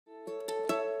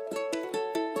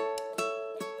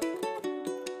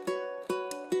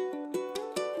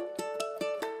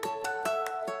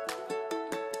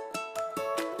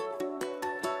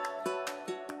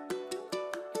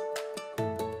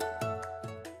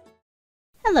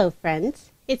Hello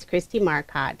friends, it's Kristie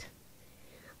Marcotte.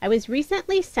 I was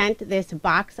recently sent this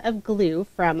box of glue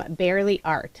from Barely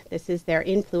Art. This is their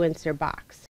influencer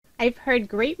box. I've heard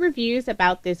great reviews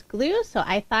about this glue, so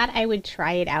I thought I would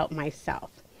try it out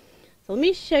myself. So let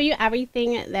me show you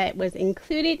everything that was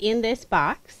included in this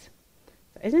box.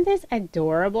 So isn't this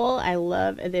adorable? I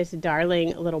love this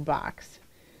darling little box.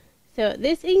 So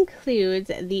this includes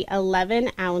the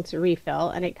 11-ounce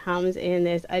refill, and it comes in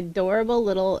this adorable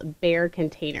little bear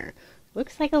container.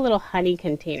 Looks like a little honey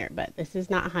container, but this is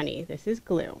not honey, this is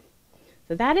glue.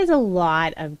 So that is a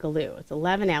lot of glue. It's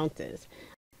 11 ounces.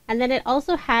 And then it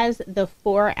also has the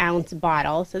 4-ounce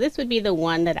bottle. So this would be the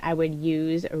one that I would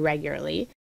use regularly.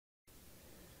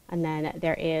 And then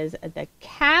there is the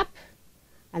cap,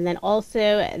 and then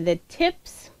also the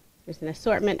tips. There's an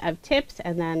assortment of tips,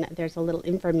 and then there's a little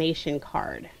information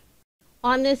card.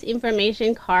 On this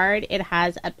information card, it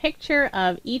has a picture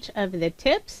of each of the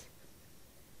tips.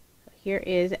 So here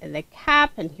is the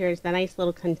cap, and here's the nice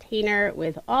little container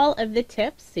with all of the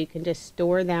tips, so you can just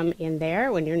store them in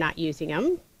there when you're not using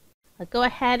them. I'll go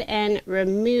ahead and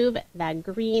remove that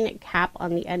green cap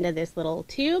on the end of this little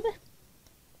tube.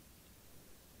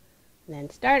 And then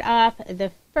start off,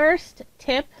 the first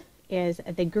tip is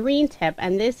the green tip,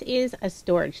 and this is a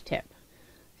storage tip.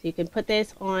 So you can put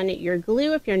this on your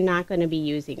glue if you're not going to be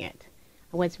using it.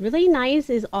 And what's really nice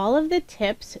is all of the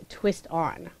tips twist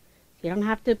on. So you don't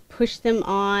have to push them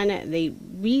on. They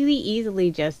really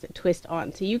easily just twist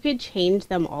on. So you could change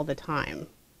them all the time.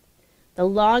 The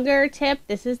longer tip,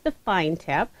 this is the fine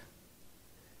tip.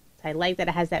 So I like that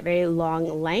it has that very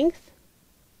long length.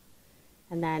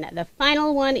 And then the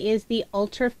final one is the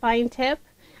ultra fine tip.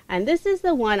 And this is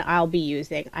the one I'll be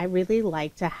using. I really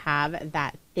like to have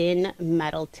that thin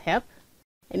metal tip.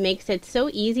 It makes it so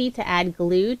easy to add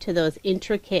glue to those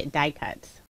intricate die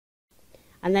cuts.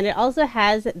 And then it also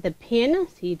has the pin,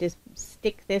 so you just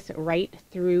stick this right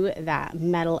through that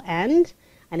metal end,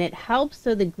 and it helps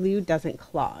so the glue doesn't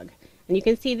clog. And you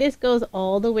can see this goes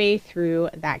all the way through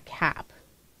that cap.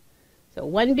 So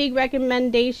one big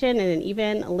recommendation, and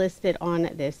even listed on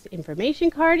this information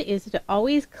card, is to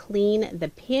always clean the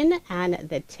pin and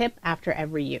the tip after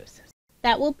every use.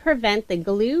 That will prevent the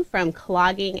glue from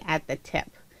clogging at the tip.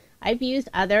 I've used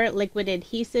other liquid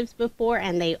adhesives before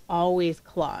and they always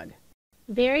clog.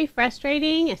 Very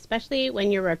frustrating, especially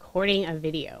when you're recording a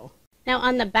video. Now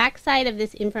on the back side of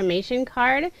this information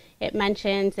card, it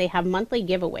mentions they have monthly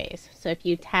giveaways. So if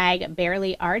you tag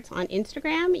Barely Arts on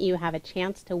Instagram, you have a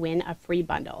chance to win a free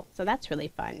bundle. So that's really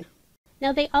fun.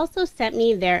 Now they also sent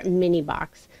me their mini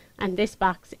box, and this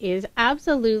box is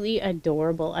absolutely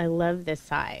adorable. I love this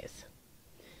size.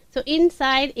 So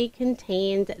inside it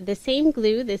contains the same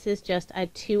glue. This is just a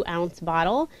 2-ounce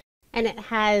bottle, and it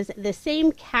has the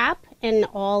same cap and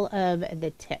all of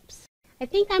the tips. I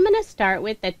think I'm going to start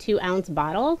with the 2-ounce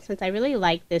bottle since I really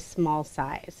like this small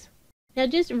size. Now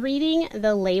just reading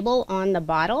the label on the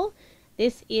bottle,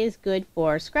 this is good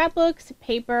for scrapbooks,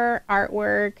 paper,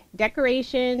 artwork,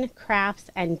 decoration,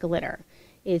 crafts, and glitter.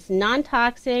 It's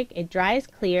non-toxic, it dries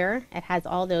clear, it has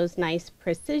all those nice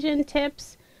precision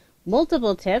tips,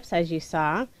 multiple tips as you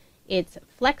saw. It's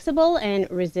flexible and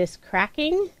resists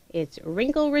cracking. It's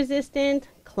wrinkle resistant,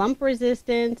 clump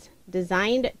resistant,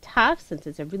 designed tough since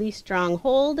it's a really strong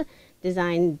hold,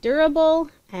 designed durable,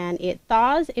 and it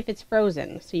thaws if it's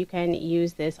frozen, so you can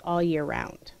use this all year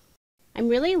round. I'm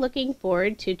really looking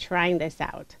forward to trying this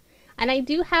out. And I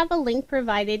do have a link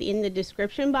provided in the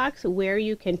description box where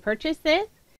you can purchase it.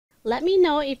 Let me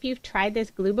know if you've tried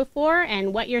this glue before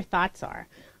and what your thoughts are.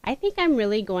 I think I'm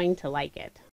really going to like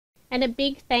it. And a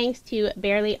big thanks to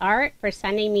Barely Art for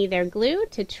sending me their glue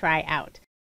to try out.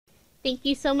 Thank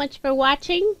you so much for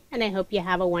watching, and I hope you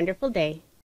have a wonderful day.